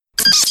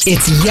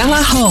It's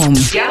Yalla Home.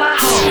 Yalla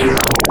Home.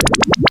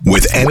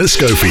 With Ana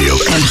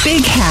Schofield And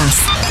Big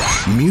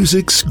Cass.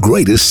 Music's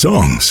greatest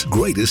songs.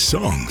 Greatest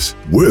songs.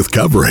 Worth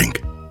covering.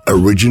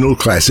 Original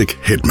classic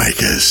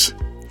hitmakers.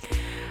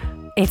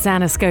 It's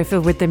Ana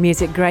Schofield with the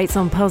Music Greats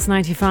on Pulse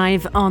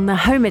 95 on the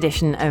home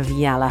edition of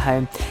Yalla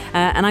Home.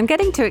 And I'm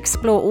getting to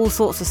explore all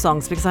sorts of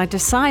songs because I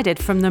decided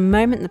from the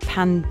moment the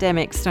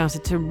pandemic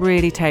started to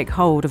really take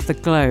hold of the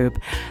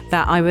globe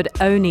that I would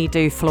only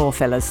do floor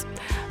fillers.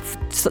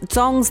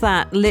 Songs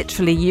that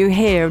literally you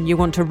hear and you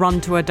want to run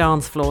to a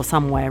dance floor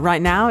somewhere.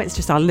 Right now, it's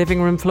just our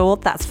living room floor.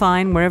 That's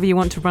fine. Wherever you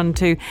want to run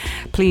to,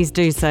 please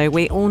do so.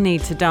 We all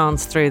need to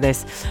dance through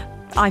this.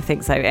 I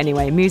think so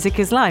anyway. Music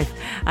is life.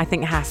 I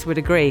think Hass would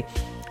agree.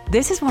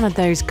 This is one of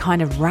those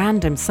kind of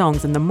random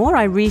songs, and the more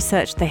I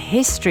researched the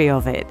history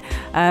of it,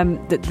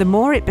 the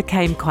more it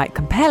became quite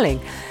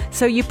compelling.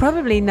 So you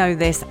probably know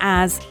this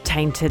as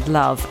Tainted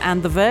Love,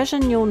 and the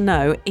version you'll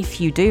know, if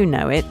you do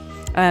know it,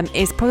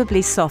 is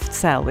probably Soft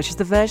Cell, which is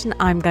the version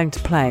I'm going to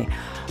play.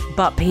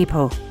 But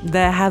people,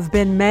 there have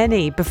been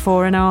many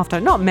before and after.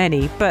 Not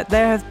many, but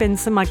there have been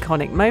some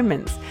iconic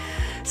moments.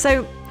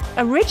 So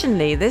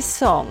originally, this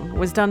song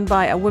was done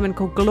by a woman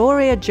called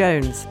Gloria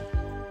Jones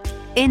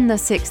in the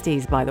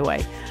 60s, by the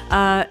way.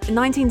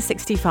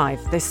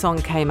 1965, this song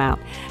came out.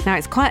 Now,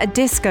 it's quite a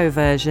disco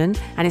version,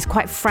 and it's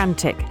quite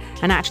frantic.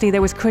 And actually,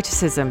 there was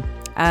criticism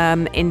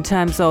in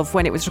terms of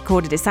when it was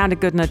recorded. It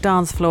sounded good on a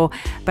dance floor,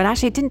 but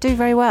actually it didn't do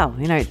very well.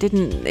 You know,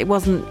 it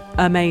wasn't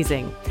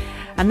amazing.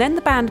 And then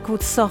the band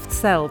called Soft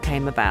Cell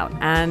came about,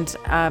 and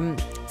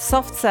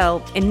Soft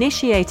Cell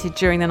initiated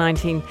during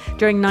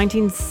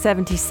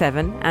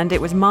 1977, and it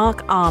was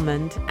Mark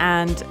Armand,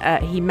 and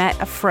he met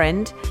a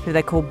friend who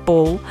they call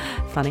Ball,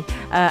 funny,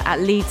 at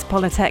Leeds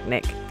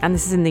Polytechnic, and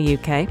this is in the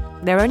UK.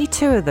 There are only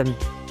two of them.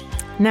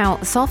 Now,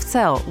 Soft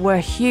Cell were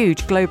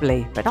huge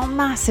globally, but not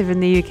massive in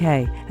the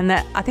UK, and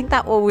I think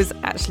that always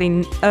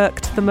actually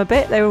irked them a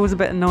bit. They were always a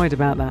bit annoyed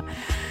about that.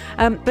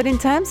 But in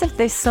terms of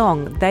this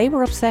song, they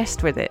were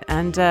obsessed with it,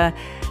 and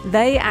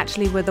they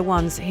actually were the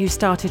ones who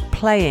started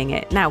playing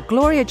it. Now,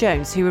 Gloria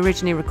Jones, who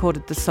originally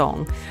recorded the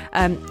song,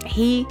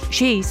 she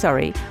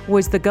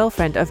was the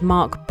girlfriend of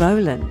Mark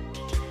Bolan.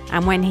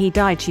 And when he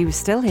died, she was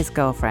still his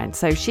girlfriend.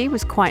 So she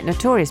was quite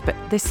notorious, but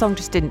this song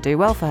just didn't do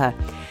well for her.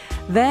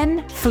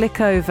 Then flick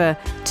over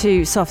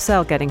to Soft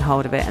Cell getting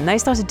hold of it, and they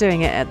started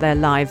doing it at their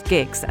live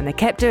gigs, and they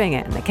kept doing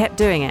it, and they kept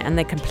doing it, and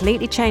they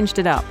completely changed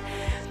it up.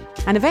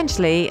 And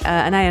eventually,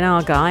 an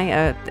A&R guy,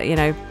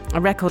 a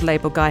record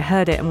label guy,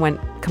 heard it and went,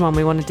 "Come on,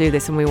 we want to do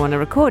this and we want to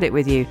record it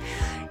with you."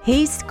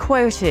 He's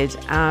quoted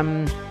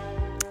and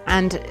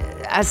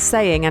as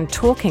saying and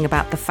talking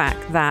about the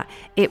fact that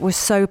it was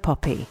so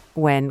poppy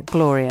when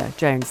Gloria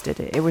Jones did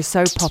it. It was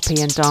so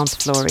poppy and dance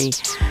floory.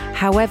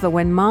 However,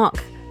 when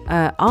Mark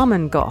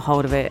Armand got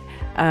hold of it,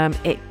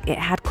 it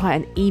had quite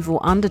an evil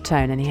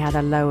undertone, and he had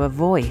a lower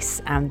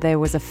voice, and there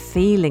was a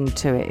feeling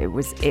to it.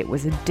 It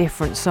was a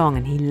different song,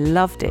 and he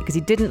loved it because he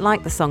didn't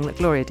like the song that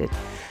Gloria did.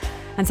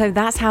 And so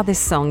that's how this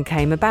song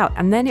came about.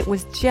 And then it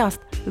was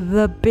just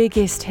the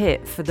biggest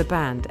hit for the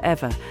band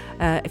ever.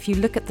 If you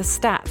look at the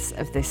stats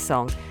of this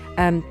song,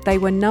 they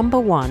were number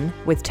one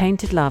with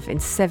Tainted Love in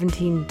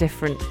 17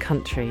 different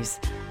countries.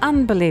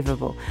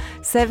 Unbelievable.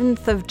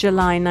 7th of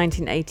July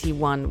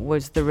 1981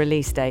 was the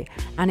release date,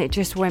 and it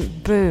just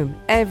went boom.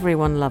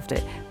 Everyone loved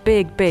it.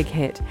 Big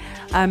hit.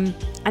 And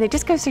it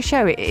just goes to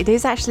show it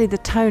is actually the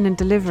tone and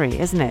delivery,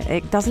 isn't it?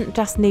 It doesn't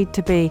just need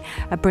to be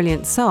a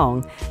brilliant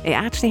song. It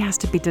actually has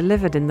to be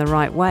delivered in the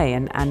right way,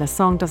 and a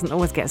song doesn't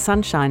always get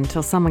sunshine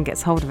until someone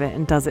gets hold of it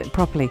and does it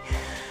properly.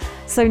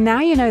 So now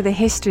you know the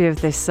history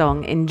of this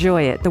song,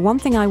 enjoy it. The one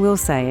thing I will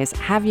say is,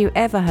 have you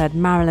ever heard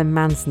Marilyn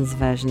Manson's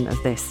version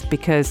of this?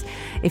 Because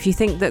if you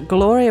think that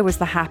Gloria was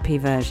the happy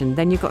version,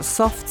 then you've got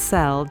Soft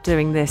Cell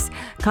doing this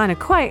kind of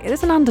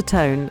there's an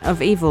undertone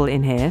of evil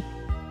in here.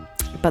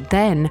 But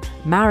then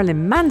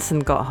Marilyn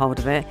Manson got hold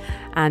of it,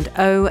 and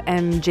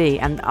OMG.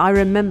 And I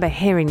remember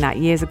hearing that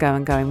years ago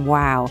and going,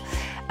 wow,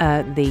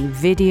 the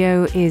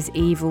video is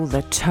evil,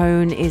 the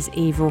tone is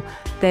evil.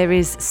 There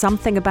is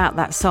something about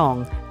that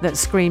song that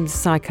screams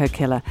psycho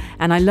killer.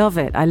 And I love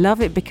it. I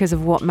love it because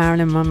of what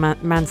Marilyn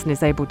Manson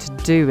is able to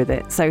do with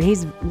it. So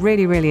he's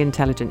really, really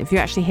intelligent. If you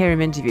actually hear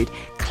him interviewed,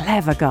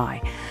 clever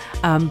guy.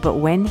 But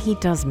when he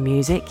does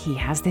music, he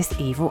has this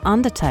evil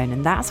undertone,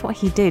 and that's what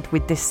he did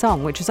with this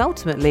song, which was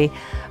ultimately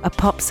a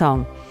pop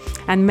song.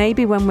 And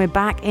maybe when we're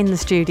back in the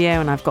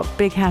studio and I've got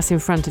Big House in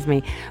front of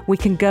me, we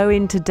can go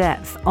into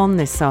depth on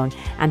this song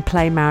and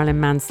play Marilyn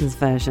Manson's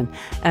version.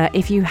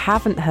 If you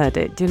haven't heard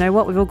it, do you know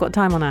what? We've all got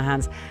time on our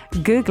hands.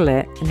 Google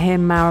it and hear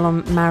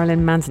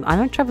Marilyn Manson. I'm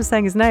having trouble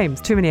saying his name.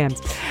 It's too many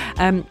M's.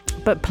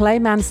 But play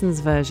Manson's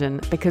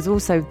version, because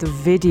also the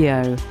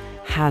video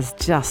has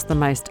just the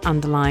most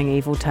underlying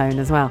evil tone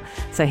as well.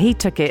 So he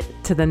took it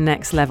to the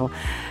next level.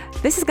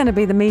 This is going to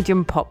be the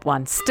medium pop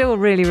one. Still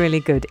really, really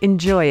good.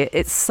 Enjoy it.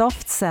 It's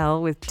Soft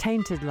Cell with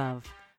Tainted Love.